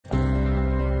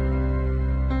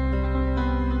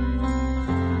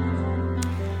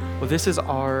This is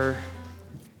our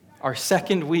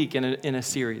second week in a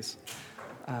series.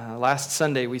 Last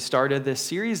Sunday, we started this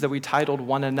series that we titled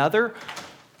One Another,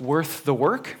 Worth the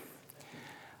Work.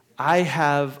 I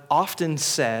have often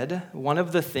said one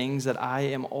of the things that I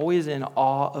am always in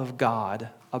awe of God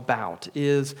about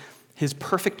is his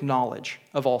perfect knowledge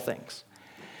of all things.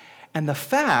 And the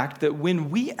fact that when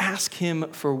we ask him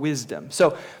for wisdom,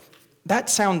 so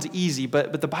that sounds easy,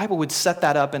 but the Bible would set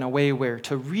that up in a way where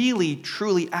to really,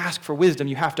 truly ask for wisdom,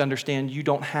 you have to understand you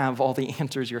don't have all the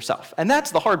answers yourself. And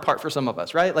that's the hard part for some of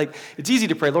us, right? Like, it's easy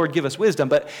to pray, Lord, give us wisdom,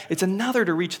 but it's another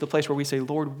to reach the place where we say,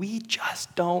 Lord, we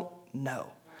just don't know.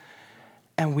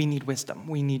 And we need wisdom.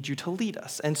 We need you to lead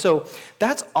us. And so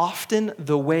that's often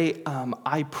the way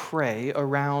I pray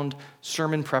around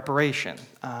sermon preparation.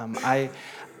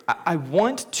 I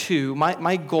want to,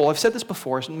 my goal, I've said this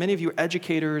before, so many of you are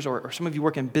educators or some of you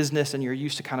work in business and you're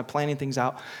used to kind of planning things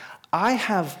out. I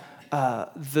have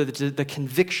the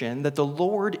conviction that the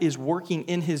Lord is working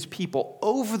in his people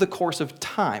over the course of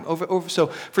time. So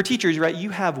for teachers, right, you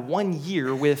have 1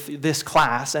 year with this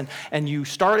class and you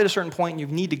start at a certain point and you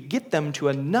need to get them to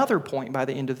another point by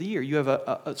the end of the year. You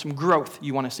have some growth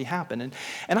you want to see happen.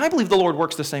 And I believe the Lord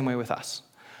works the same way with us,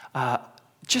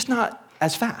 just not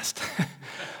as fast.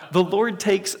 The Lord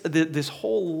takes this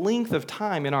whole length of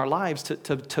time in our lives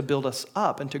to build us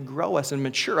up and to grow us and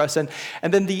mature us. And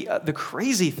then the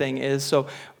crazy thing is, so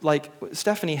like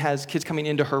Stephanie has kids coming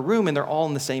into her room and they're all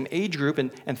in the same age group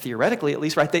and theoretically at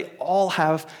least, right, they all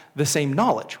have the same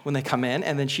knowledge when they come in,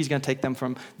 and then she's going to take them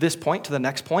from this point to the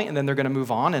next point, and then they're going to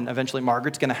move on, and eventually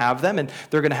Margaret's going to have them, and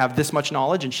they're going to have this much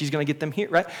knowledge, and she's going to get them here,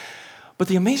 right? But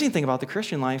the amazing thing about the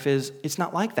Christian life is it's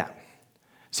not like that.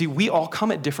 See, we all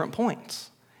come at different points.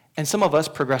 And some of us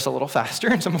progress a little faster,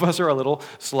 and some of us are a little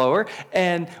slower,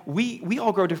 and we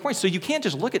all grow at different points. So you can't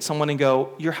just look at someone and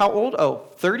go, you're how old? Oh,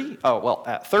 30? Oh, well,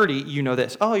 at 30, you know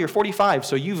this. Oh, you're 45,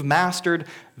 so you've mastered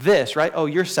this, right? Oh,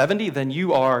 you're 70, then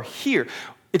you are here.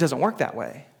 It doesn't work that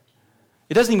way.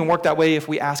 It doesn't even work that way if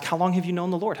we ask, how long have you known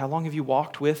the Lord? How long have you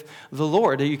walked with the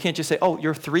Lord? You can't just say, oh,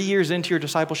 you're 3 years into your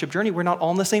discipleship journey. We're not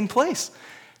all in the same place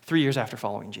 3 years after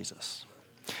following Jesus.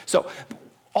 So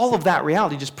all of that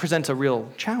reality just presents a real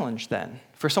challenge then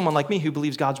for someone like me who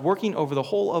believes God's working over the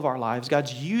whole of our lives.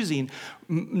 God's using,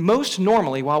 most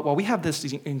normally, while we have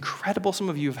these incredible, some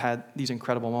of you have had these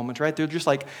incredible moments, right? They're just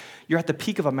like, you're at the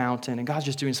peak of a mountain and God's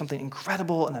just doing something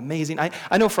incredible and amazing.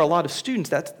 I know for a lot of students,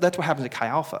 that's what happens at Chi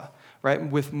Alpha, right?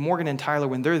 With Morgan and Tyler,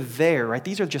 when they're there, right?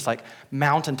 These are just like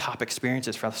mountaintop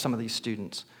experiences for some of these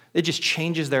students. It just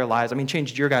changes their lives. I mean,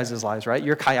 changed your guys' lives, right?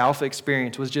 Your Chi Alpha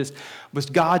experience was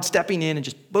God stepping in and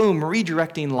just, boom,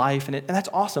 redirecting life, and that's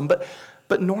awesome.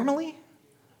 But normally,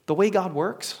 the way God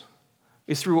works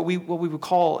is through what we would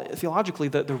call theologically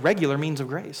the regular means of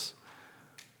grace.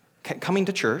 Coming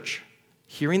to church,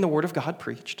 hearing the word of God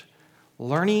preached,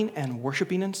 learning and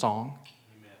worshiping in song,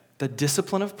 Amen. The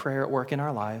discipline of prayer at work in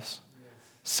our lives,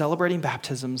 celebrating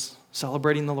baptisms,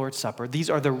 celebrating the Lord's Supper. These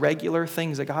are the regular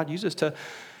things that God uses to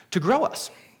grow us.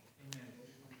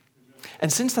 And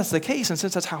since that's the case, and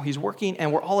since that's how he's working,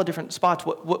 and we're all at different spots,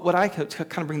 what I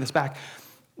kind of bring this back,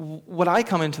 what I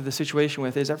come into the situation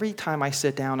with is every time I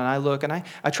sit down and I look, and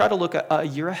I try to look a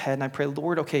year ahead, and I pray,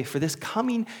 Lord, okay, for this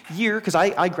coming year, because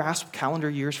I grasp calendar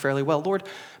years fairly well, Lord,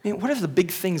 I mean, what are the big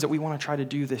things that we want to try to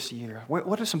do this year?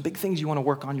 What are some big things you want to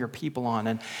work on your people on?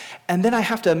 And then I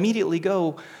have to immediately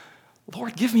go,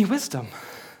 Lord, give me wisdom.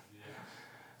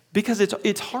 Because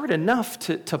it's hard enough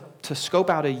to scope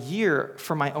out a year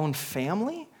for my own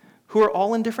family, who are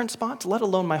all in different spots, let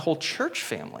alone my whole church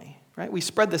family, right? We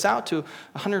spread this out to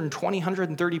 120,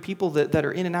 130 people that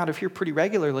are in and out of here pretty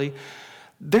regularly.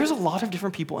 There's a lot of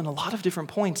different people in a lot of different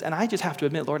points, and I just have to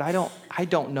admit, Lord, I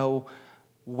don't know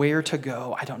where to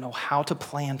go. I don't know how to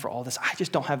plan for all this. I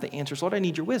just don't have the answers. Lord, I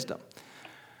need your wisdom.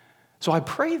 So I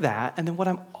pray that, and then what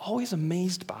I'm always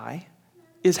amazed by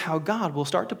is how God will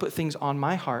start to put things on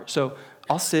my heart. So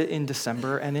I'll sit in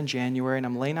December and in January, and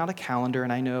I'm laying out a calendar,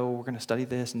 and I know we're going to study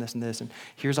this and this and this, and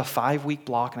here's a 5-week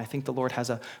block, and I think the Lord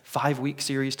has a 5-week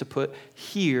series to put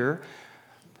here.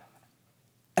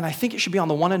 And I think it should be on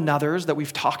the one another's that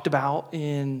we've talked about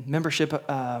in membership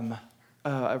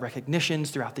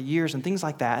recognitions throughout the years and things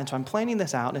like that. And so I'm planning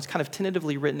this out, and it's kind of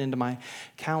tentatively written into my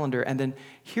calendar. And then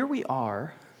here we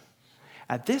are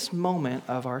at this moment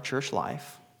of our church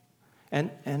life.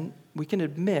 And we can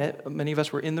admit, many of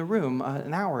us were in the room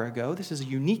an hour ago. This is a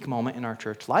unique moment in our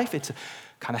church life. It's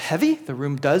kind of heavy. The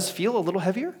room does feel a little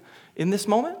heavier in this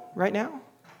moment right now.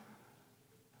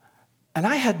 And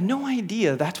I had no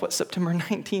idea that's what September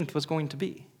 19th was going to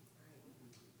be.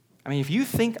 I mean, if you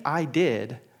think I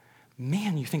did,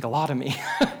 man, you think a lot of me.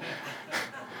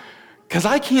 Because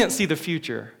I can't see the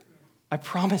future. I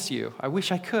promise you. I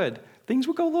wish I could. Things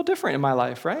would go a little different in my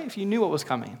life, right? If you knew what was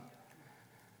coming.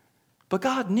 But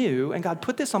God knew, and God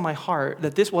put this on my heart,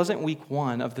 that this wasn't week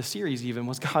 1 of the series even,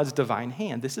 was God's divine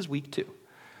hand. This is week 2.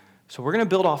 So we're going to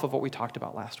build off of what we talked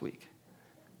about last week.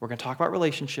 We're going to talk about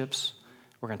relationships.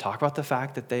 We're going to talk about the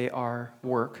fact that they are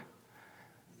work,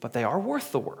 but they are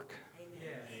worth the work.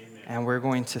 Amen. And we're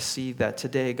going to see that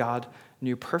today God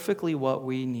knew perfectly what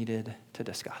we needed to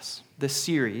discuss. This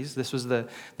series, this was the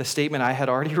statement I had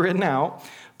already written out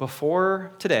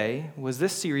before today, was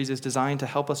this series is designed to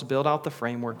help us build out the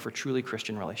framework for truly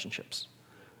Christian relationships.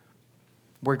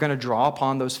 We're going to draw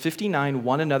upon those 59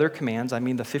 one another commands. I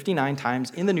mean, the 59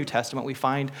 times in the New Testament we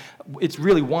find it's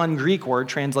really one Greek word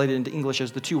translated into English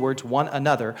as the two words one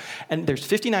another. And there's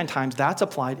 59 times that's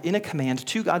applied in a command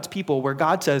to God's people where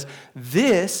God says,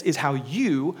 this is how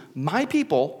you, my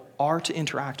people, are to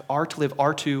interact, are to live,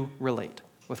 are to relate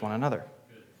with one another.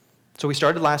 So we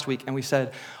started last week and we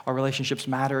said our relationships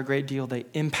matter a great deal. They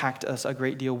impact us a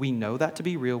great deal. We know that to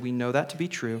be real. We know that to be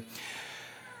true.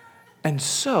 And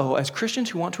so, as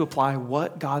Christians who want to apply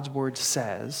what God's word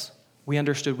says, we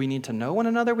understood we need to know one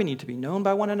another. We need to be known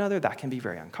by one another. That can be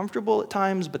very uncomfortable at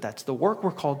times, but that's the work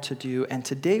we're called to do. And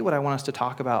today what I want us to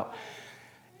talk about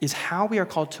is how we are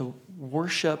called to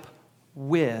worship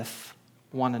with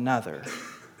one another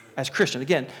as Christians.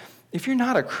 Again, if you're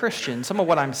not a Christian, some of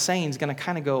what I'm saying is going to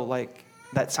kind of go like,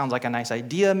 that sounds like a nice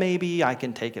idea maybe, I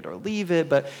can take it or leave it,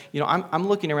 but I'm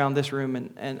looking around this room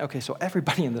and okay, so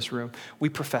everybody in this room, we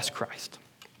profess Christ.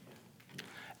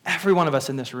 Every one of us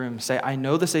in this room say, I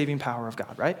know the saving power of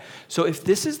God, right? So if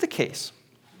this is the case,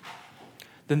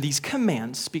 then these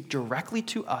commands speak directly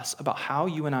to us about how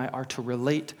you and I are to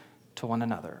relate to one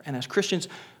another. And as Christians,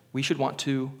 we should want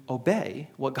to obey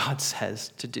what God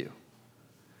says to do.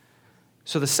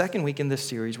 So the second week in this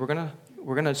series, we're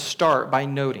going to start by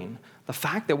noting the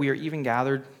fact that we are even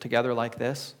gathered together like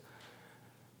this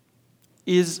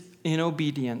is in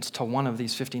obedience to one of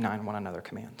these 59 one another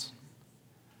commands.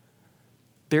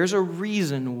 There's a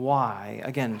reason why,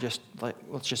 again,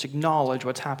 let's just acknowledge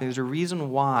what's happening. There's a reason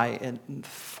why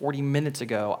 40 minutes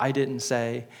ago I didn't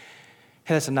say,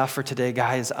 hey, that's enough for today,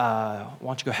 guys. Why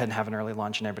don't you go ahead and have an early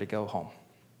lunch and everybody go home.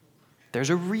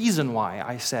 There's a reason why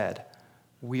I said,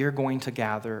 we are going to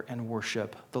gather and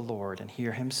worship the Lord and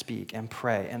hear him speak and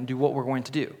pray and do what we're going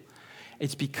to do.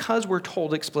 It's because we're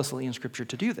told explicitly in Scripture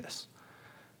to do this.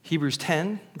 Hebrews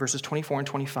 10, verses 24 and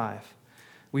 25.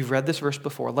 We've read this verse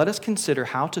before. Let us consider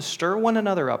how to stir one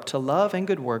another up to love and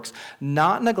good works,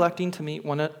 not neglecting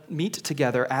to meet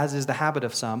together as is the habit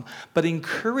of some, but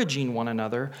encouraging one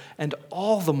another, and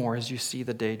all the more as you see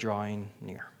the day drawing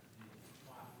near.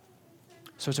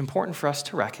 So it's important for us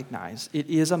to recognize it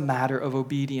is a matter of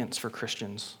obedience for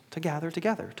Christians to gather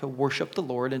together, to worship the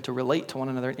Lord and to relate to one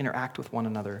another and interact with one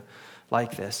another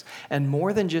like this. And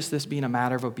more than just this being a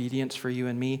matter of obedience for you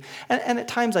and me, and at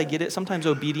times I get it. Sometimes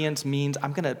obedience means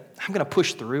I'm gonna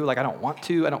push through, like I don't want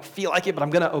to, I don't feel like it, but I'm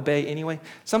gonna obey anyway.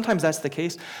 Sometimes that's the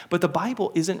case. But the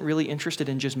Bible isn't really interested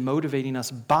in just motivating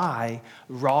us by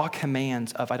raw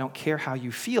commands of I don't care how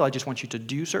you feel, I just want you to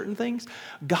do certain things.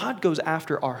 God goes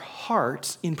after our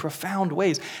hearts in profound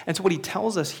ways. And so what he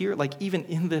tells us here, like even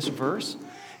in this verse,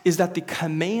 is that the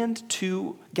command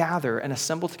to gather and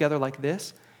assemble together like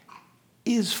this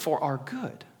is for our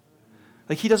good.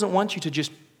 Like he doesn't want you to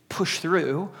just push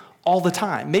through all the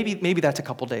time. Maybe that's a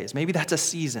couple days. Maybe that's a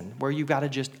season where you've got to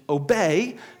just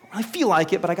obey. I feel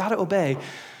like it, but I got to obey.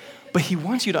 But he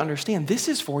wants you to understand this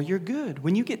is for your good.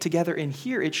 When you get together in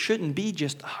here, it shouldn't be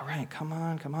just, all right, come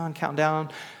on, count down.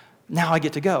 Now I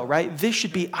get to go, right? This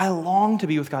should be, I long to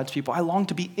be with God's people. I long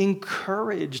to be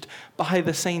encouraged by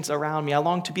the saints around me. I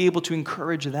long to be able to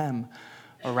encourage them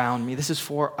around me. This is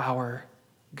for our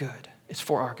good. It's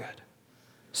for our good.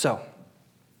 So,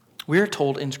 we're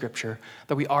told in Scripture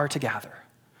that we are to gather.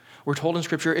 We're told in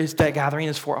Scripture is that gathering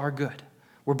is for our good.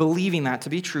 We're believing that to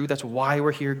be true. That's why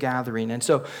we're here gathering. And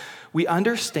so we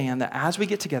understand that as we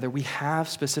get together, we have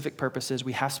specific purposes.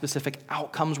 We have specific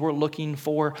outcomes we're looking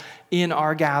for in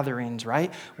our gatherings,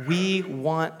 right? We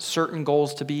want certain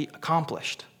goals to be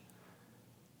accomplished.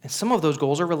 And some of those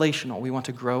goals are relational. We want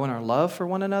to grow in our love for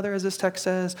one another, as this text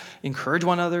says, encourage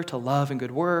one another to love and good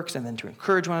works, and then to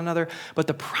encourage one another. But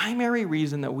the primary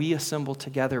reason that we assemble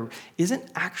together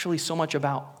isn't actually so much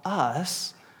about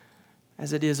us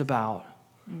as it is about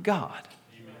God.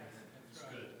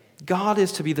 God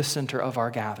is to be the center of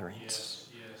our gatherings.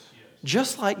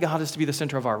 Just like God is to be the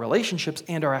center of our relationships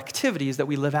and our activities that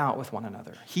we live out with one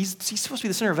another. He's supposed to be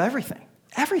the center of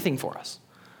everything for us.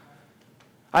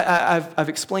 I've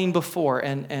explained before,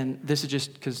 and this is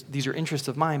just because these are interests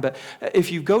of mine, but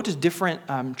if you go to different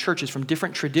churches from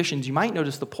different traditions, you might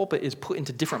notice the pulpit is put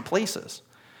into different places.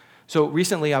 So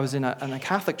recently I was in a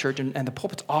Catholic church, and the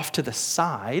pulpit's off to the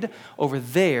side over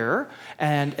there,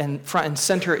 and front and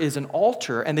center is an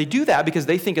altar, and they do that because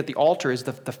they think that the altar is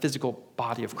the physical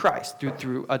body of Christ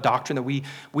through a doctrine that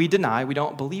we deny. We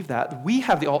don't believe that. We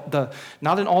have the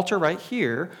not an altar right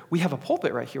here, we have a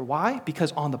pulpit right here. Why?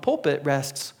 Because on the pulpit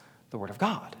rests the Word of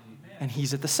God. And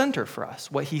he's at the center for us.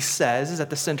 What he says is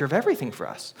at the center of everything for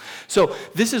us. So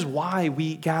this is why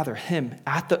we gather him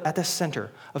at the center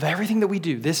of everything that we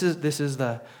do. This is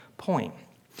the point.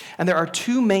 And there are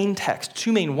two main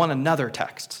one another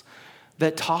texts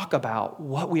that talk about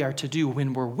what we are to do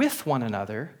when we're with one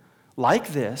another like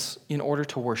this in order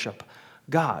to worship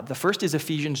God. The first is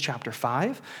Ephesians chapter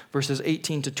 5, verses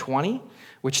 18 to 20,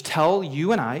 which tell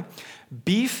you and I,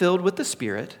 be filled with the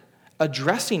Spirit,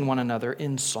 addressing one another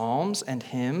in psalms and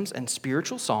hymns and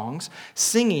spiritual songs,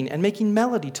 singing and making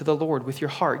melody to the Lord with your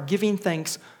heart, giving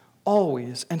thanks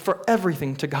always and for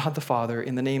everything to God the Father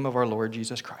in the name of our Lord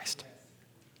Jesus Christ.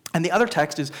 And the other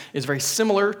text is very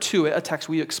similar to it, a text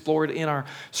we explored in our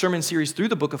sermon series through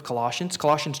the book of Colossians,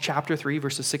 Colossians chapter 3,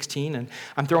 verses 16, and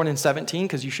I'm throwing in 17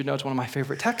 because you should know it's one of my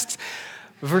favorite texts.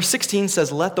 Verse 16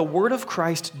 says, let the word of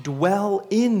Christ dwell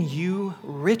in you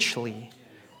richly,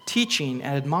 teaching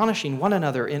and admonishing one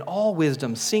another in all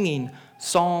wisdom, singing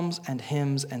psalms and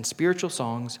hymns and spiritual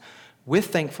songs with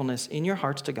thankfulness in your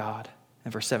hearts to God.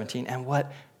 And verse 17, and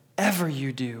whatever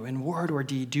you do in word or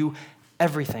deed, do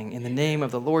everything in the name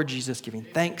of the Lord Jesus, giving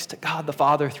thanks to God the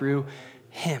Father through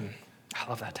him. I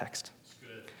love that text.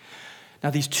 Now,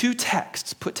 these two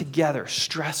texts put together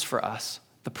stress for us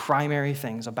the primary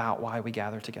things about why we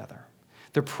gather together.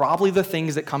 They're probably the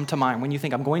things that come to mind when you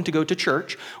think, I'm going to go to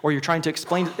church, or you're trying to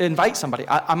invite somebody.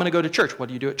 I'm going to go to church. What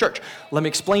do you do at church? Let me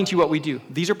explain to you what we do.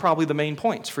 These are probably the main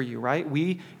points for you, right?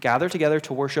 We gather together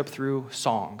to worship through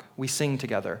song. We sing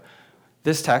together.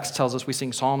 This text tells us we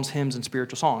sing psalms, hymns, and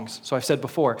spiritual songs. So I've said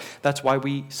before, that's why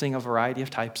we sing a variety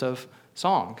of types of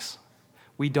songs.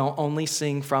 We don't only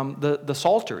sing from the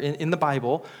Psalter. In the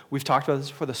Bible, we've talked about this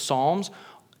for the Psalms.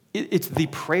 It's the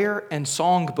prayer and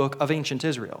song book of ancient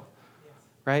Israel.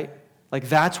 Right? Like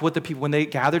that's what the people, when they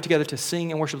gathered together to sing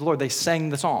and worship the Lord, they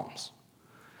sang the Psalms.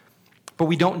 But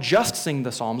we don't just sing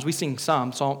the Psalms. We sing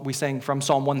we sang from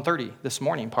Psalm 130 this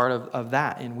morning, part of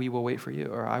that, and we will wait for you,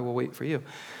 or I will wait for you.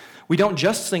 We don't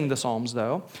just sing the Psalms,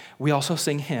 though. We also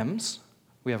sing hymns.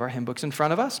 We have our hymn books in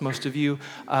front of us. Most of you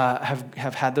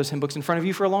have had those hymn books in front of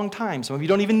you for a long time. Some of you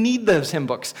don't even need those hymn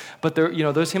books, but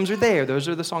those hymns are there. Those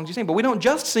are the songs you sing. But we don't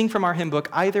just sing from our hymn book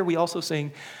either. We also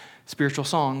sing spiritual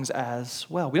songs as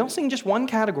well. We don't sing just one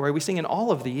category. We sing in all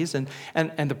of these. And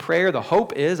the prayer, the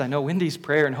hope is, I know Wendy's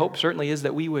prayer and hope certainly is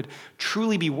that we would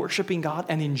truly be worshiping God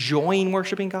and enjoying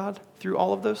worshiping God through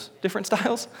all of those different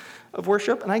styles of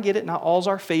worship. And I get it, not all's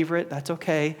our favorite. That's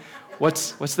okay.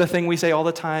 What's the thing we say all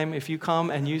the time? If you come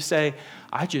and you say,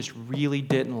 I just really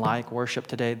didn't like worship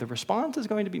today, the response is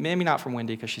going to be, maybe not from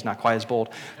Wendy because she's not quite as bold.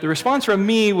 The response from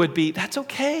me would be, that's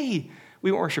okay.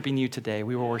 We weren't worshiping you today.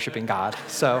 We were worshiping God.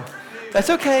 So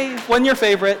that's okay. Wasn't your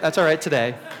favorite. That's all right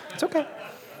today. It's okay.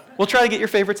 We'll try to get your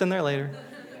favorites in there later.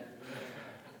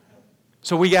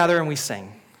 So we gather and we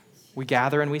sing. We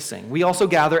gather and we sing. We also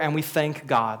gather and we thank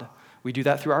God. We do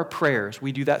that through our prayers.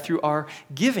 We do that through our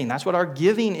giving. That's what our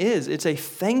giving is. It's a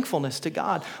thankfulness to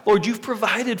God. Lord, you've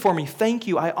provided for me. Thank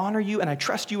you. I honor you and I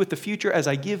trust you with the future as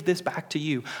I give this back to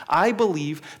you. I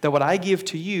believe that what I give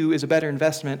to you is a better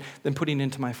investment than putting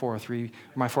into my 403,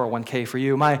 my 401k for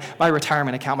you, my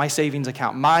retirement account, my savings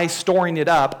account, my storing it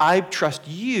up. I trust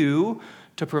you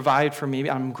to provide for me.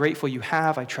 I'm grateful you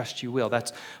have. I trust you will.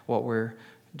 That's what we're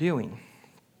doing.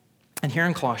 And here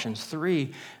in Colossians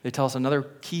 3, they tell us another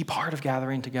key part of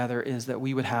gathering together is that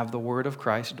we would have the word of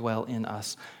Christ dwell in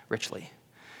us richly.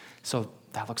 So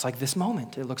that looks like this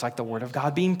moment. It looks like the word of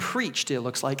God being preached. It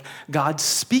looks like God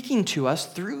speaking to us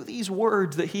through these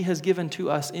words that he has given to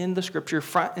us in the scripture,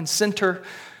 front and center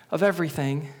of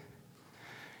everything.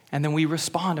 And then we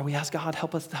respond and we ask God,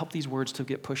 help these words to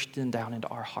get pushed down into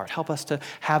our heart. Help us to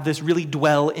have this really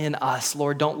dwell in us.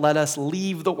 Lord, don't let us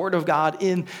leave the word of God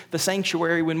in the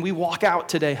sanctuary when we walk out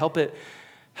today. Help it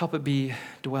be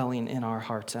dwelling in our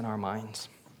hearts and our minds.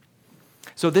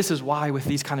 So this is why with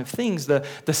these kind of things, the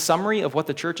summary of what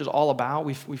the church is all about,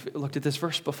 we've looked at this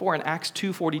verse before in Acts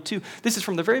 2:42. This is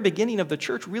from the very beginning of the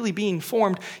church really being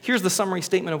formed. Here's the summary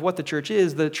statement of what the church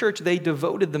is. The church, they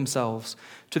devoted themselves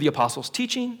to the apostles'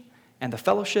 teaching and the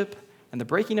fellowship and the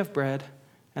breaking of bread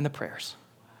and the prayers.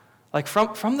 Like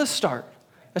from the start,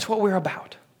 that's what we're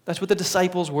about. That's what the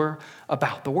disciples were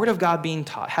about. The Word of God being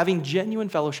taught, having genuine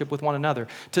fellowship with one another,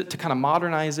 to kind of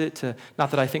modernize it,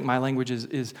 not that I think my language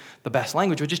is the best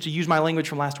language, but just to use my language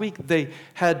from last week, they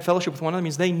had fellowship with one another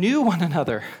means they knew one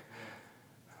another.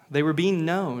 They were being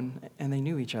known, and they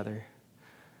knew each other.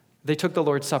 They took the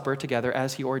Lord's Supper together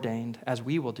as he ordained, as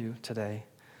we will do today.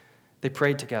 They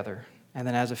prayed together, and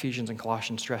then as Ephesians and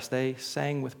Colossians stress, they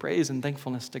sang with praise and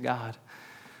thankfulness to God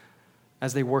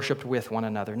as they worshiped with one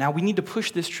another. Now, we need to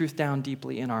push this truth down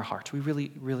deeply in our hearts. We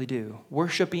really, really do.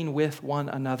 Worshiping with one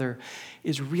another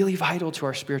is really vital to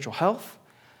our spiritual health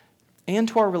and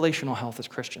to our relational health as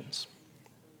Christians.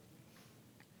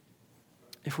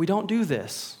 If we don't do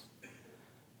this,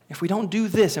 if we don't do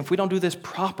this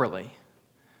properly,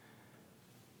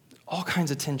 all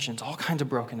kinds of tensions, all kinds of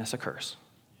brokenness occurs.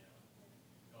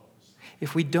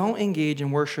 If we don't engage in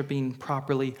worshiping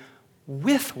properly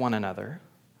with one another,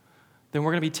 then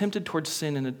we're going to be tempted towards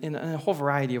sin in a whole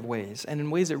variety of ways, and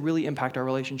in ways that really impact our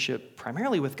relationship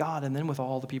primarily with God and then with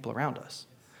all the people around us.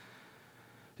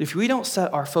 If we don't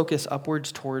set our focus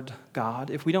upwards toward God,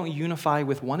 if we don't unify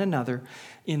with one another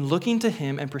in looking to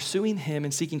him and pursuing him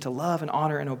and seeking to love and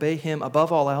honor and obey him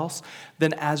above all else,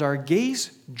 then as our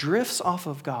gaze drifts off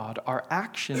of God, our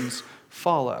actions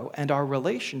follow and our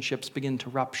relationships begin to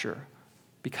rupture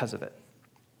because of it.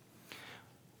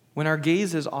 When our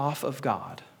gaze is off of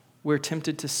God, we're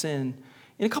tempted to sin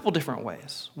in a couple different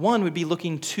ways. One would be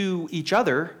looking to each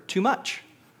other too much,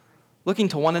 looking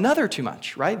to one another too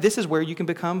much, right? This is where I can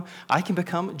become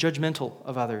judgmental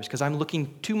of others because I'm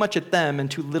looking too much at them and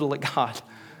too little at God.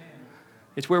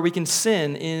 It's where we can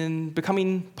sin in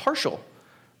becoming partial,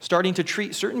 starting to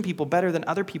treat certain people better than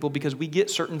other people because we get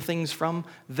certain things from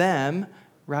them,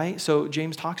 right? So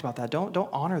James talks about that. Don't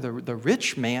honor the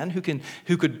rich man who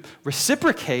could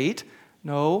reciprocate.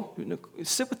 No,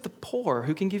 sit with the poor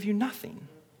who can give you nothing,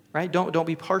 right? Don't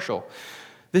be partial.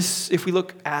 If we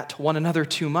look at one another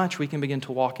too much, we can begin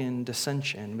to walk in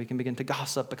dissension. We can begin to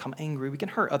gossip, become angry. We can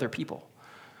hurt other people.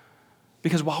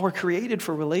 Because while we're created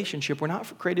for relationship, we're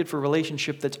not created for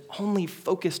relationship that's only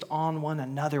focused on one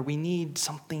another. We need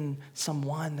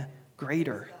someone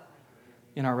greater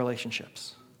in our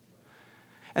relationships.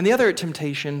 And the other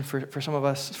temptation for some of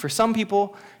us, for some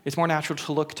people, it's more natural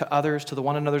to look to others, to the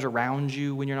one another's around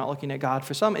you when you're not looking at God.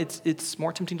 For some, it's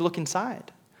more tempting to look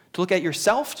inside, to look at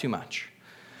yourself too much.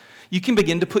 You can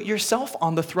begin to put yourself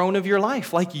on the throne of your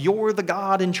life, like you're the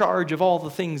God in charge of all the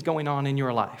things going on in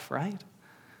your life, right?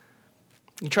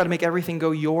 You try to make everything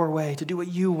go your way, to do what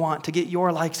you want, to get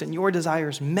your likes and your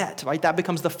desires met, right? That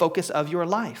becomes the focus of your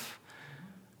life.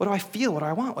 What do I feel? What do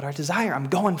I want? What do I desire? I'm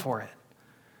going for it.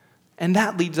 And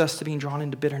that leads us to being drawn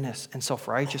into bitterness and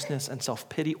self-righteousness and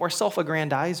self-pity or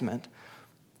self-aggrandizement.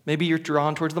 Maybe you're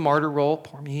drawn towards the martyr role,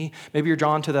 poor me. Maybe you're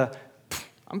drawn to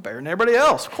I'm better than everybody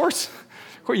else, of course,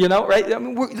 you know, right? I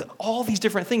mean, all these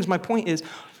different things. My point is,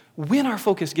 when our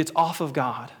focus gets off of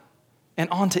God and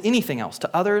onto anything else,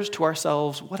 to others, to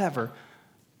ourselves, whatever,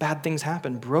 bad things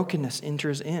happen. Brokenness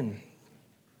enters in.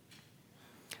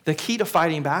 The key to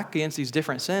fighting back against these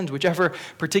different sins, whichever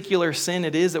particular sin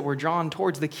it is that we're drawn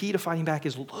towards, the key to fighting back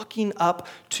is looking up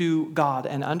to God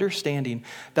and understanding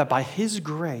that by his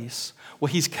grace,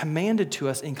 what he's commanded to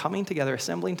us in coming together,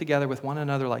 assembling together with one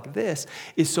another like this,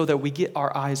 is so that we get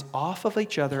our eyes off of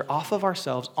each other, off of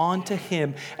ourselves, onto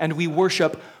him, and we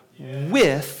worship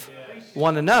with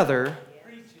one another.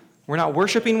 We're not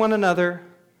worshiping one another.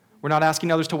 We're not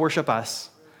asking others to worship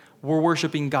us. We're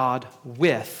worshiping God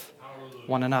with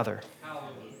one another.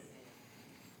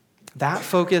 That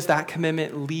focus, that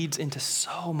commitment leads into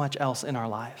so much else in our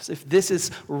lives. If this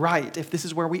is right, if this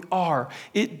is where we are,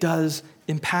 it does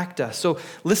impact us. So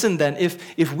listen then,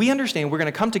 if we understand we're going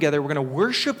to come together, we're going to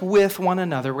worship with one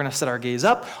another, we're going to set our gaze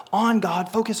up on God,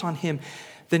 focus on him,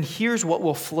 then here's what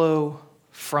will flow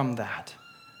from that.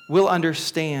 We'll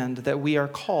understand that we are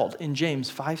called in James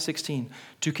 5:16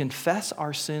 to confess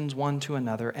our sins one to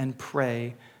another and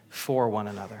pray for one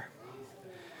another.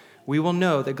 We will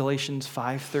know that Galatians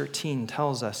 5:13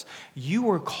 tells us, you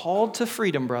were called to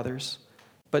freedom, brothers,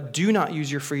 but do not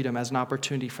use your freedom as an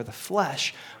opportunity for the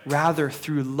flesh. Rather,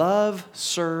 through love,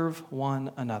 serve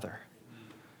one another.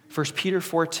 1 Peter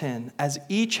 4:10, as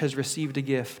each has received a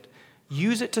gift,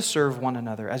 use it to serve one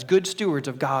another as good stewards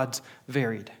of God's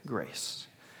varied grace.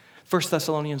 1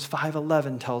 Thessalonians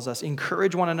 5:11 tells us,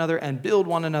 encourage one another and build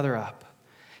one another up.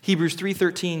 Hebrews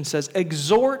 3:13 says,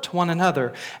 exhort one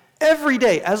another every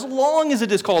day, as long as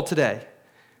it is called today,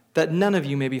 that none of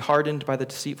you may be hardened by the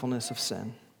deceitfulness of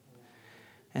sin.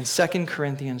 And 2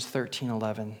 Corinthians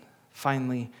 13:11,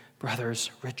 finally, brothers,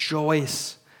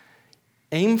 rejoice,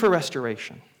 aim for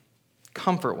restoration,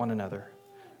 comfort one another,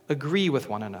 agree with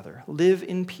one another, live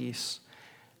in peace,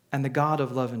 and the God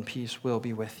of love and peace will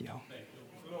be with you. Thank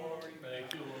you, Lord.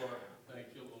 Thank you, Lord. Thank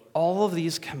you, Lord. All of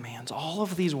these commands, all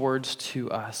of these words to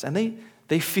us, and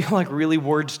they feel like really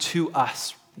words to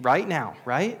us right now,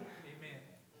 right? Amen.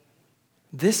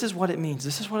 This is what it means.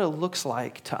 This is what it looks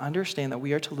like to understand that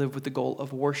we are to live with the goal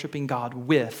of worshiping God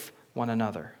with one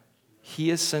another. He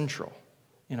is central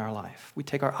in our life. We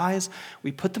take our eyes,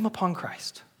 we put them upon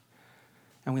Christ,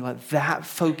 and we let that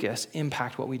focus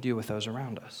impact what we do with those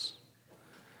around us.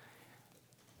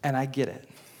 And I get it.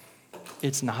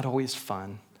 It's not always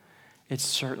fun. It's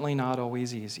certainly not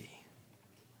always easy.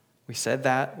 We said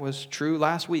that was true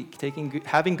last week.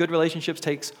 Having good relationships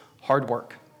takes hard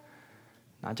work.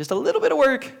 Not just a little bit of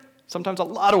work, sometimes a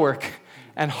lot of work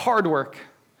and hard work.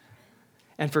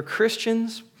 And for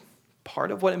Christians,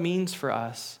 part of what it means for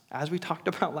us, as we talked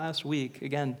about last week,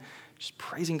 again, just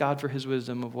praising God for his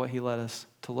wisdom of what he led us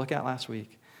to look at last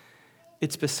week,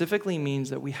 it specifically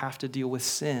means that we have to deal with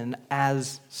sin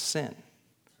as sin.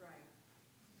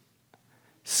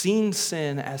 Seeing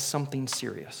sin as something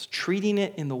serious, treating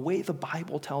it in the way the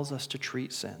Bible tells us to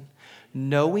treat sin,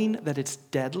 knowing that it's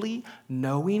deadly,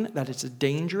 knowing that it's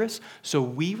dangerous, so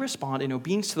we respond in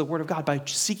obedience to the Word of God by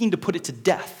seeking to put it to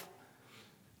death.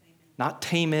 Not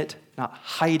tame it, not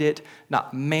hide it,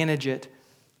 not manage it,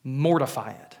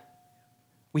 mortify it.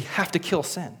 We have to kill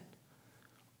sin,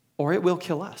 or it will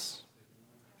kill us.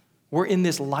 We're in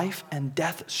this life and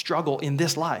death struggle in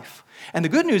this life. And the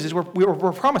good news is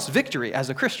we're promised victory as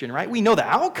a Christian, right? We know the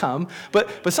outcome,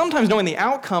 but sometimes knowing the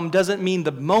outcome doesn't mean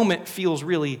the moment feels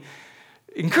really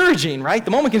encouraging, right?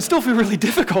 The moment can still feel really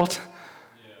difficult.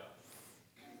 Yeah.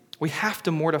 We have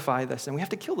to mortify this, and we have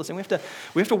to kill this, and we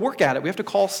have to work at it. We have to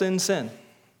call sin, sin.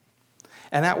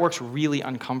 And that work's really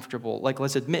uncomfortable. Like,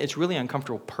 let's admit, it's really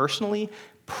uncomfortable personally,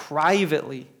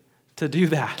 privately, to do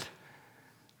that.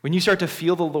 When you start to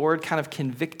feel the Lord kind of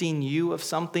convicting you of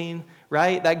something,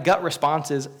 right? That gut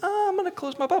response is, I'm going to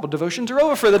close my Bible. Devotions are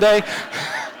over for the day.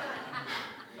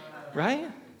 Right?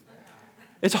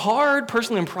 It's hard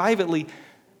personally and privately,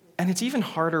 and it's even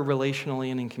harder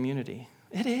relationally and in community.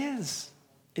 It is.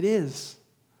 It is.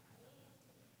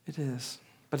 It is.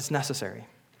 But it's necessary.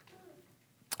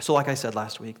 So like I said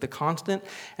last week, the constant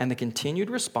and the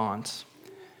continued response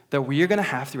that we are going to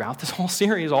have throughout this whole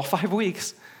series, all 5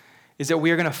 weeks, is that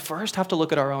we are going to first have to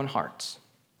look at our own hearts.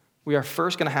 We are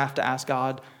first going to have to ask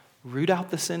God, root out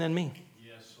the sin in me.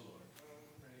 Yes, Lord.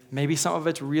 Maybe some of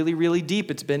it's really, really deep.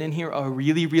 It's been in here a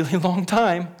really, really long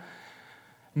time.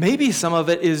 Maybe some of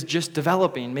it is just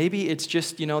developing. Maybe it's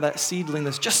just, that seedling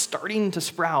that's just starting to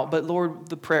sprout. But Lord,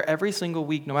 the prayer every single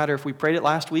week, no matter if we prayed it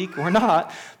last week or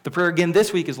not, the prayer again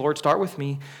this week is, Lord, start with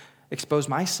me. Expose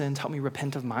my sins. Help me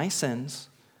repent of my sins.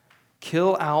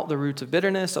 Kill out the roots of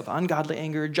bitterness, of ungodly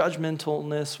anger,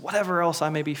 judgmentalness, whatever else I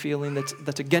may be feeling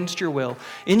that's against your will.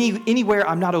 Anywhere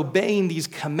I'm not obeying these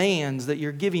commands that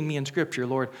you're giving me in Scripture,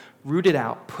 Lord, root it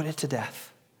out, put it to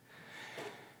death.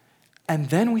 And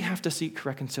then we have to seek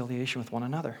reconciliation with one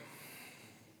another.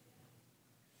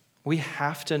 We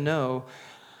have to know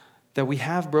that we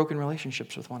have broken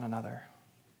relationships with one another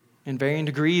in varying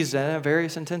degrees and at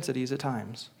various intensities at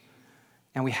times.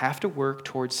 And we have to work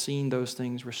towards seeing those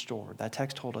things restored. That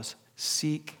text told us,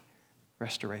 seek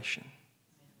restoration,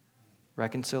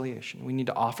 reconciliation. We need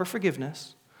to offer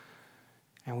forgiveness,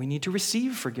 and we need to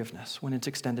receive forgiveness when it's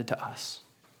extended to us.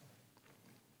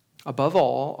 Above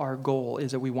all, our goal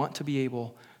is that we want to be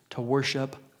able to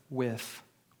worship with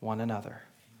one another.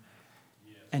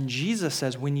 And Jesus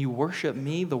says, when you worship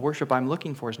me, the worship I'm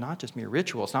looking for is not just mere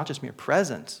ritual, it's not just mere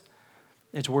presence.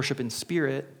 It's worship in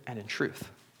spirit and in truth.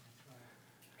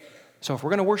 So if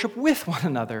we're going to worship with one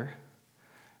another,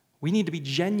 we need to be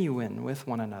genuine with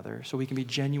one another so we can be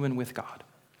genuine with God.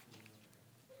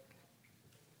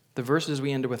 The verses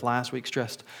we ended with last week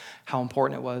stressed how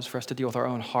important it was for us to deal with our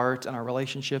own heart and our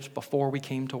relationships before we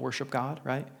came to worship God,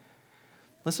 right?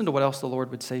 Listen to what else the Lord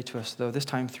would say to us, though, this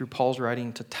time through Paul's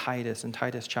writing to Titus in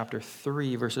Titus chapter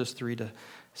 3, verses 3 to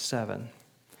 7.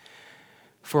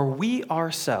 For we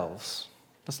ourselves,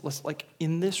 let's like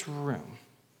in this room,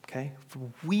 okay? For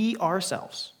we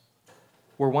ourselves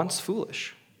were once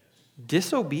foolish,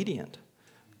 disobedient,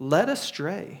 led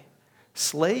astray,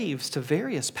 slaves to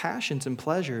various passions and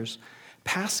pleasures,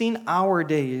 passing our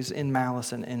days in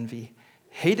malice and envy,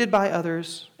 hated by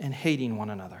others and hating one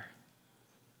another.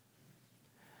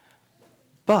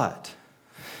 But,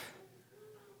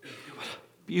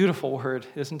 beautiful word,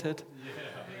 isn't it?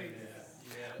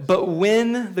 But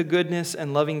when the goodness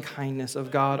and loving kindness of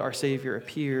God our Savior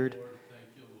appeared,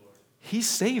 He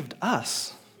saved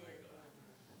us.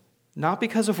 not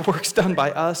because of works done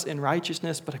by us in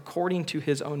righteousness, but according to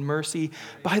his own mercy,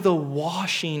 by the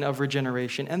washing of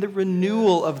regeneration and the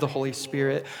renewal of the Holy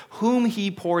Spirit, whom he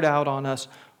poured out on us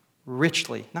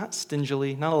richly, not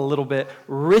stingily, not a little bit,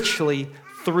 richly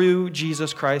through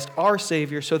Jesus Christ, our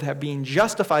Savior, so that being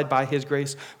justified by his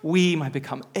grace, we might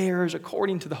become heirs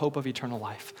according to the hope of eternal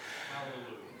life.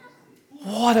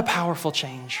 Hallelujah. What a powerful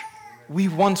change. We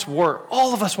once were,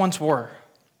 all of us once were.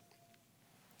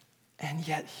 And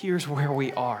yet, here's where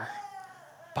we are,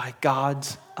 by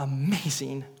God's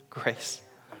amazing grace.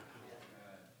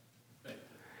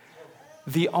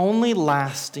 The only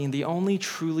lasting, the only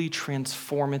truly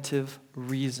transformative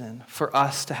reason for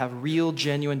us to have real,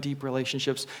 genuine, deep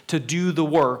relationships, to do the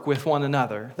work with one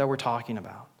another that we're talking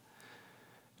about,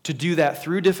 to do that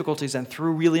through difficulties and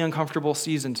through really uncomfortable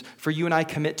seasons, for you and I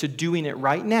commit to doing it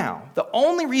right now, the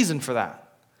only reason for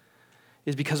that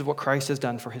is because of what Christ has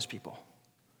done for his people.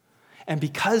 And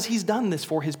because he's done this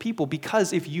for his people,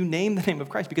 because if you name the name of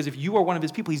Christ, because if you are one of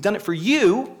his people, he's done it for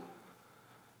you,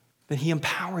 then he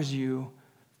empowers you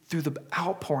through the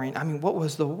outpouring. I mean, what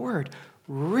was the word?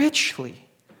 Richly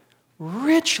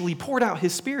poured out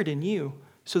his Spirit in you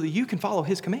so that you can follow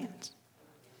his commands.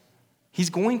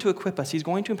 He's going to equip us. He's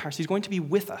going to empower us. He's going to be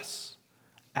with us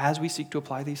as we seek to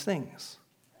apply these things.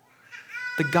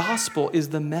 The gospel is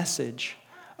the message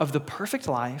of the perfect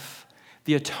life,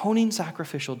 the atoning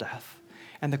sacrificial death,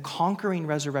 and the conquering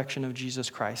resurrection of Jesus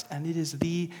Christ. And it is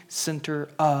the center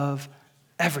of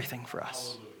everything for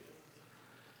us.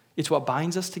 It's what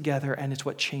binds us together, and it's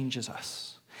what changes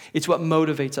us. It's what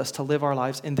motivates us to live our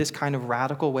lives in this kind of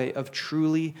radical way of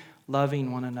truly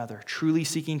loving one another, truly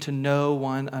seeking to know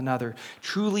one another,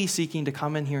 truly seeking to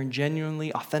come in here and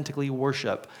genuinely, authentically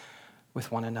worship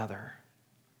with one another.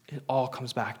 It all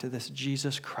comes back to this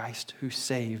Jesus Christ who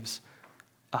saves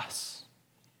us.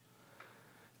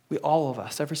 All of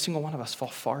us, every single one of us, fall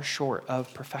far short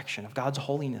of perfection, of God's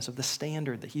holiness, of the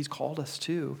standard that he's called us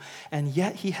to. And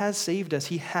yet he has saved us.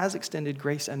 He has extended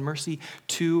grace and mercy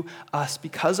to us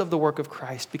because of the work of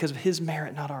Christ, because of his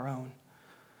merit, not our own.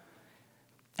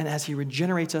 And as he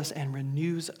regenerates us and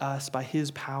renews us by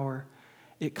his power,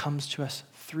 it comes to us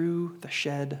through the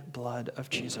shed blood of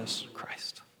Jesus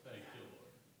Christ.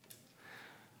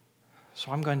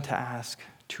 So I'm going to ask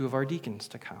two of our deacons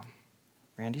to come.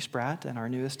 Randy Spratt and our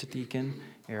newest deacon,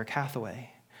 Eric Hathaway.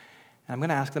 And I'm going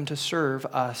to ask them to serve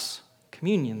us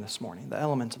communion this morning, the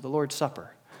elements of the Lord's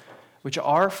Supper, which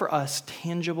are for us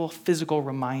tangible, physical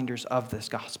reminders of this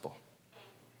gospel.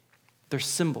 They're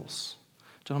symbols.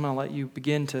 Gentlemen, I'll let you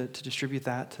begin to distribute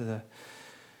that to the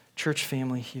church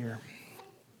family here.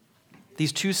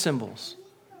 These two symbols,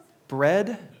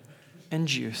 bread and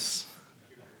juice,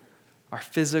 are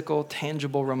physical,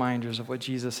 tangible reminders of what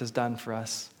Jesus has done for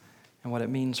us and what it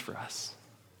means for us.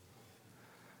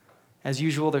 As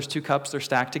usual, there's two cups. They're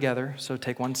stacked together. So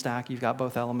take one stack. You've got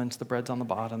both elements. The bread's on the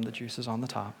bottom. The juice is on the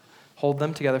top. Hold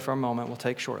them together for a moment. We'll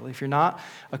take shortly. If you're not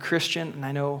a Christian, and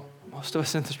I know most of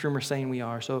us in this room are saying we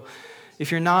are, so if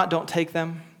you're not, don't take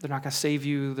them. They're not going to save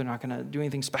you. They're not going to do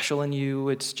anything special in you.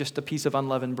 It's just a piece of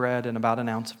unleavened bread and about an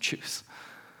ounce of juice.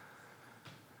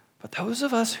 But those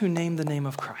of us who name the name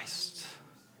of Christ,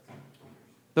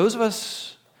 those of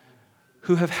us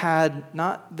who have had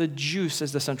not the juice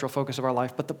as the central focus of our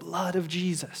life, but the blood of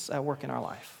Jesus at work in our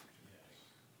life.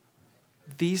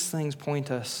 These things point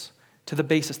us to the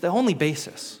basis, the only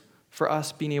basis for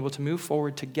us being able to move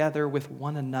forward together with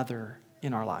one another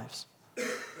in our lives.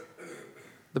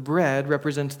 The bread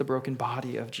represents the broken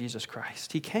body of Jesus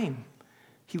Christ. He came.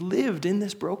 He lived in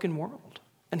this broken world,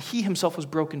 and he himself was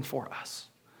broken for us.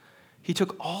 He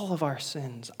took all of our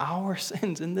sins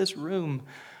in this room,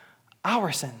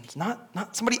 our sins,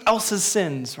 not somebody else's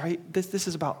sins, right? This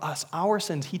is about us, our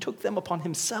sins. He took them upon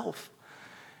himself.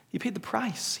 He paid the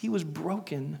price. He was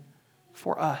broken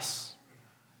for us.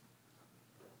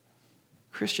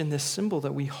 Christian, this symbol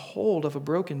that we hold of a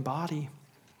broken body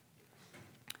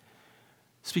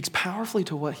speaks powerfully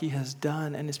to what he has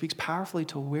done, and it speaks powerfully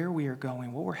to where we are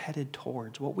going, what we're headed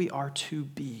towards, what we are to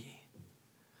be.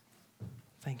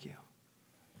 Thank you.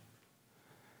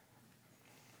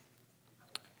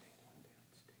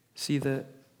 See, the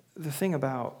thing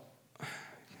about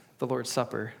the Lord's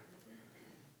Supper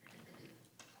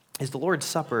is the Lord's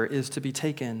Supper is to be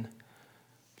taken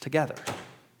together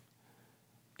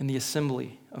in the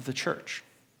assembly of the church.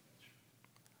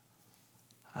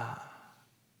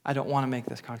 I don't want to make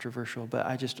this controversial, but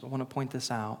I just want to point this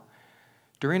out.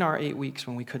 During our 8 weeks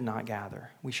when we could not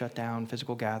gather, we shut down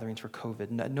physical gatherings for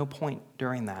COVID, and at no point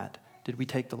during that did we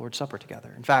take the Lord's Supper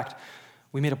together. In fact,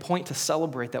 we made a point to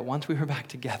celebrate that once we were back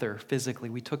together physically,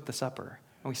 we took the supper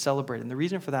and we celebrate it. And the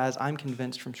reason for that is I'm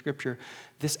convinced from Scripture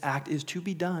this act is to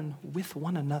be done with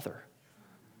one another.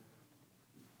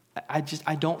 I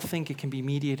don't think it can be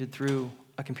mediated through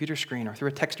a computer screen or through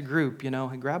a text group,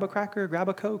 hey, grab a cracker, grab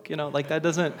a Coke,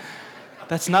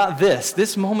 that's not this.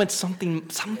 This moment's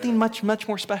something much, much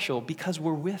more special because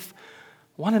we're with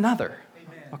one another,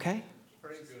 okay?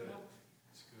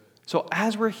 So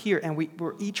as we're here and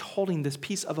we're each holding this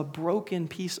piece of a broken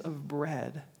piece of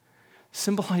bread,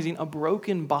 symbolizing a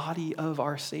broken body of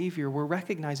our Savior, we're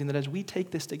recognizing that as we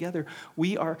take this together,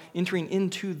 we are entering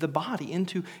into the body,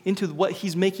 into what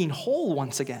he's making whole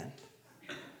once again.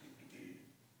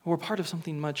 We're part of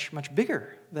something much, much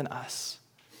bigger than us.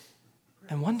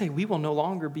 And one day we will no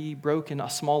longer be broken, a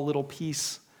small little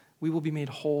piece. We will be made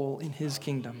whole in his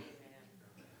kingdom.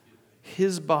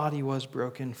 His body was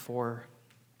broken for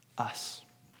us.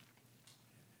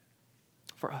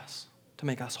 For us, to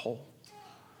make us whole.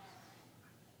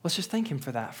 Let's just thank him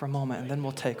for that for a moment, and then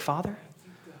we'll take. Father,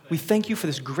 we thank you for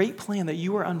this great plan that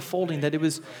you are unfolding, that it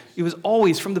was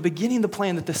always from the beginning the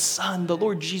plan that the Son, the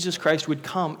Lord Jesus Christ, would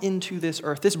come into this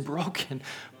earth, this broken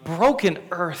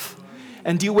earth,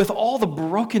 and deal with all the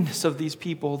brokenness of these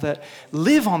people that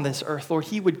live on this earth. Lord,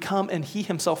 he would come and he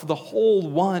himself, the whole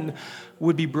one,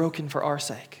 would be broken for our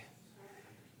sake.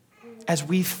 As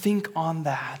we think on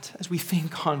that, as we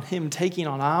think on him taking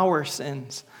on our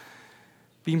sins,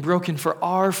 being broken for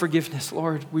our forgiveness,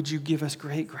 Lord, would you give us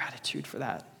great gratitude for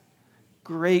that?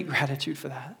 Great gratitude for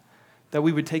that. That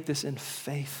we would take this in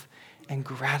faith and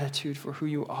gratitude for who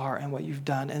you are and what you've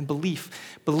done, and belief,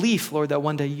 Lord, that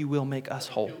one day you will make us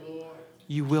whole.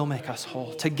 You will make us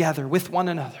whole together with one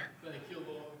another.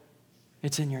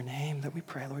 It's in your name that we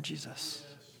pray, Lord Jesus.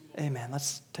 Amen.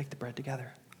 Let's take the bread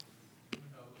together.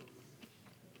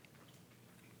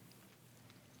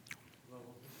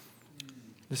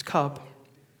 This cup,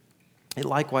 it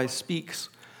likewise speaks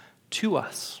to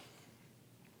us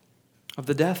of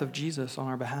the death of Jesus on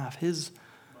our behalf. His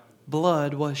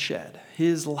blood was shed.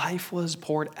 His life was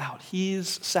poured out. His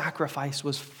sacrifice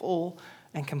was full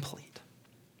and complete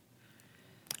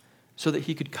so that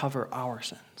he could cover our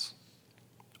sins.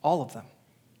 All of them.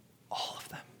 All of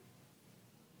them.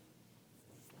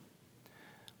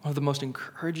 One of the most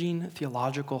encouraging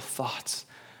theological thoughts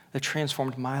that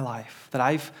transformed my life, that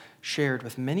I've shared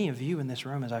with many of you in this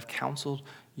room as I've counseled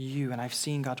you and I've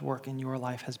seen God's work in your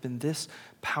life, has been this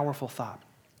powerful thought.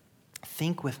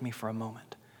 Think with me for a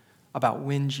moment about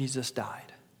when Jesus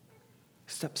died.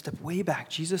 Step way back.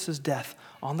 Jesus' death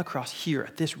on the cross here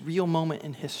at this real moment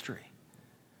in history.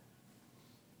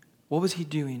 What was he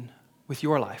doing with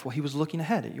your life? Well, he was looking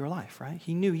ahead at your life, right?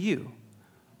 He knew you.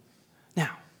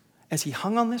 Now, as he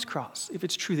hung on this cross, if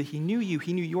it's true that he knew you,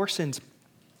 he knew your sins,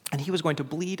 and he was going to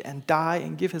bleed and die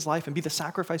and give his life and be the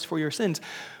sacrifice for your sins,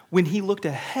 when he looked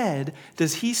ahead,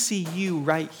 does he see you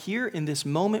right here in this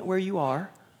moment where you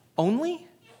are only?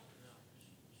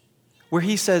 Where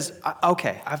he says,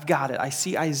 okay, I've got it. I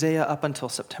see Isaiah up until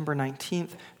September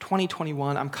 19th,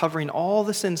 2021. I'm covering all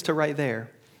the sins to right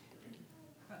there.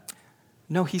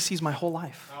 No, he sees my whole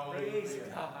life.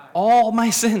 All my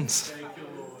sins.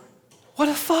 What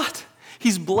a thought.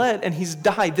 He's bled and he's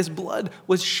died. This blood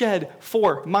was shed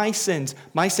for my sins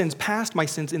past, my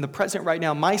sins in the present right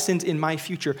now, my sins in my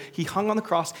future. He hung on the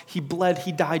cross, he bled,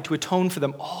 he died to atone for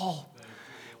them all.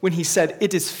 When he said,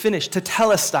 it is finished,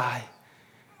 tetelestai,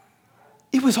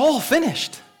 it was all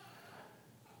finished.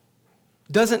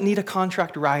 Doesn't need a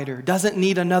contract rider, doesn't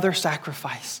need another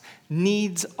sacrifice.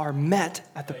 Needs are met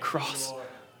at the cross.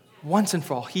 Once and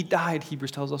for all. He died,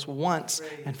 Hebrews tells us, once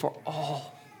and for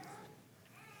all.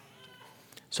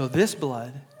 So this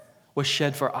blood was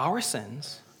shed for our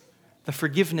sins, the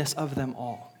forgiveness of them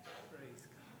all.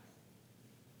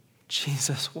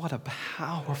 Jesus, what a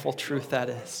powerful truth that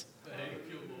is.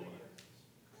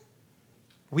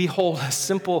 We hold a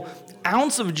simple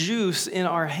ounce of juice in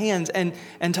our hands, and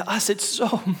to us it's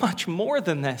so much more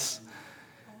than this.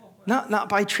 Not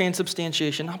by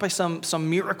transubstantiation, not by some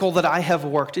miracle that I have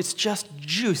worked. It's just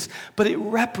juice, but it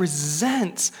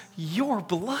represents your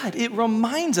blood. It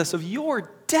reminds us of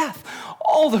your death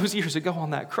all those years ago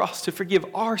on that cross to forgive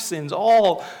our sins,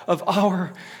 all of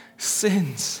our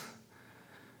sins.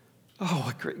 Oh,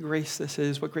 what great grace this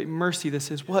is, what great mercy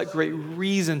this is, what great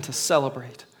reason to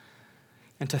celebrate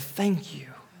and to thank you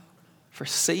for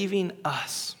saving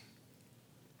us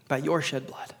by your shed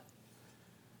blood.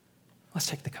 Let's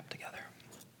take the cup together.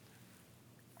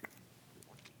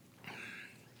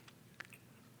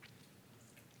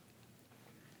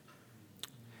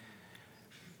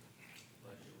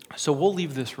 So we'll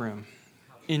leave this room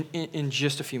in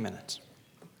just a few minutes.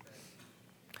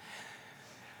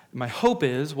 My hope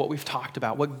is what we've talked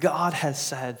about, what God has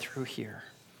said through here,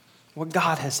 what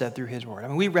God has said through his word. I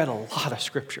mean, we read a lot of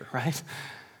scripture, right?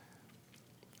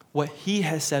 What he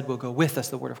has said will go with us.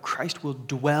 The word of Christ will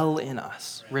dwell in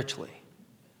us richly.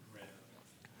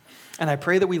 And I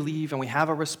pray that we leave and we have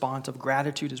a response of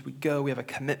gratitude as we go. We have a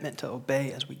commitment to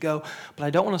obey as we go. But I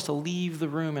don't want us to leave the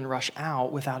room and rush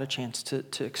out without a chance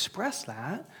to express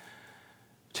that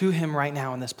to him right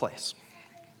now in this place.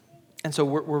 And so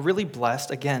we're really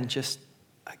blessed, again,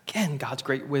 God's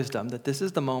great wisdom, that this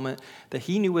is the moment that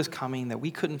he knew was coming, that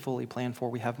we couldn't fully plan for.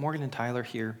 We have Morgan and Tyler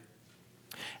here.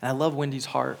 And I love Wendy's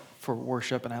heart for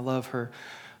worship, and I love her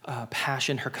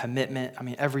passion, her commitment. I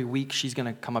mean, every week she's going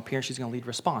to come up here and she's going to lead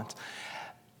response.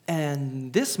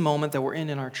 And this moment that we're in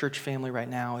our church family right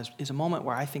now is a moment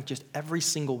where I think just every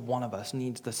single one of us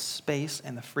needs the space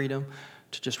and the freedom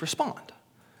to just respond.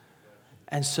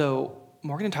 And so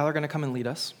Morgan and Tyler are going to come and lead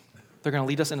us. They're going to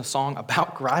lead us in a song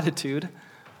about gratitude,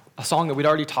 a song that we'd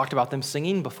already talked about them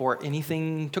singing before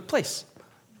anything took place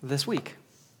this week.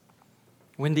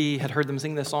 Wendy had heard them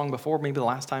sing this song before, maybe the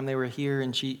last time they were here,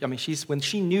 and when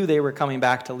she knew they were coming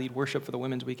back to lead worship for the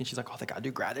Women's Week, and she's like, oh, they got to do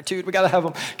gratitude. We got to have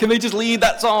them. Can they just lead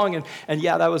that song? And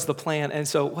yeah, that was the plan. And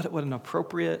so what an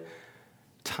appropriate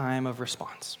time of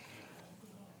response.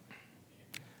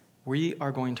 We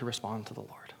are going to respond to the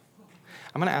Lord.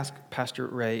 I'm going to ask Pastor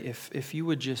Ray if you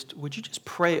would you just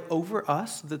pray over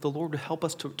us that the Lord would help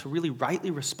us to really rightly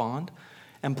respond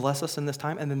and bless us in this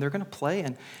time, and then they're going to play,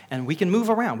 and we can move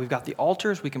around. We've got the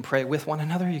altars. We can pray with one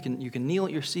another. You can kneel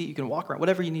at your seat. You can walk around,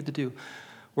 whatever you need to do.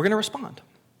 We're going to respond.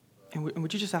 And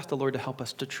would you just ask the Lord to help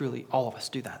us to truly, all of us,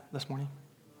 do that this morning?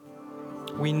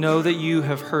 We know that you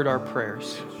have heard our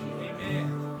prayers.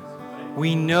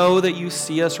 We know that you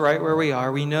see us right where we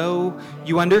are. We know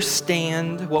you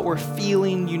understand what we're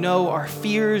feeling. You know our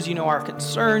fears. You know our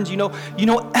concerns. You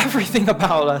know everything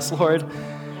about us, Lord.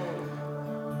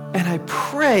 And I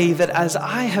pray that as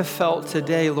I have felt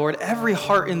today, Lord, every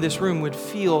heart in this room would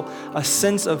feel a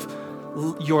sense of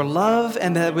your love,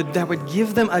 and that would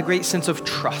give them a great sense of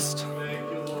trust.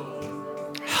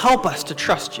 Help us to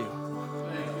trust you.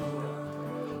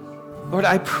 Lord,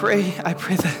 I pray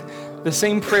that the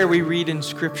same prayer we read in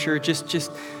Scripture,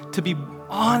 just to be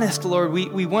honest, Lord,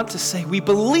 we want to say, we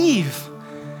believe,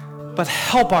 but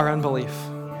help our unbelief.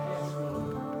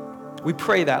 We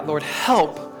pray that, Lord,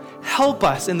 help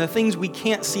us in the things we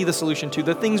can't see the solution to,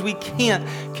 the things we can't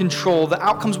control, the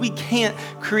outcomes we can't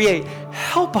create.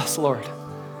 Help us, Lord.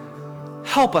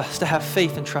 Help us to have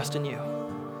faith and trust in you.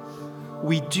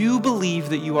 We do believe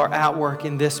that you are at work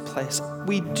in this place.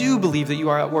 We do believe that you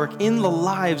are at work in the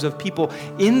lives of people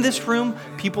in this room,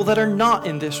 people that are not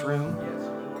in this room,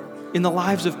 in the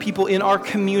lives of people in our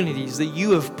communities that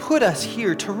you have put us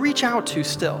here to reach out to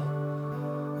still.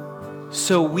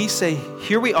 So we say,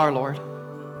 here we are, Lord.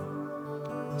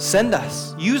 Send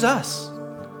us. Use us.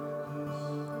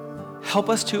 Help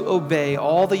us to obey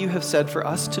all that you have said for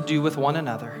us to do with one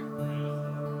another.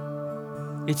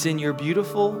 It's in your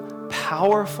beautiful,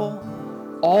 powerful,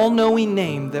 all-knowing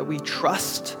name that we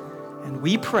trust and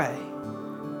we pray.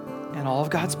 And all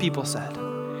of God's people said,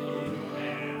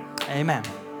 Amen.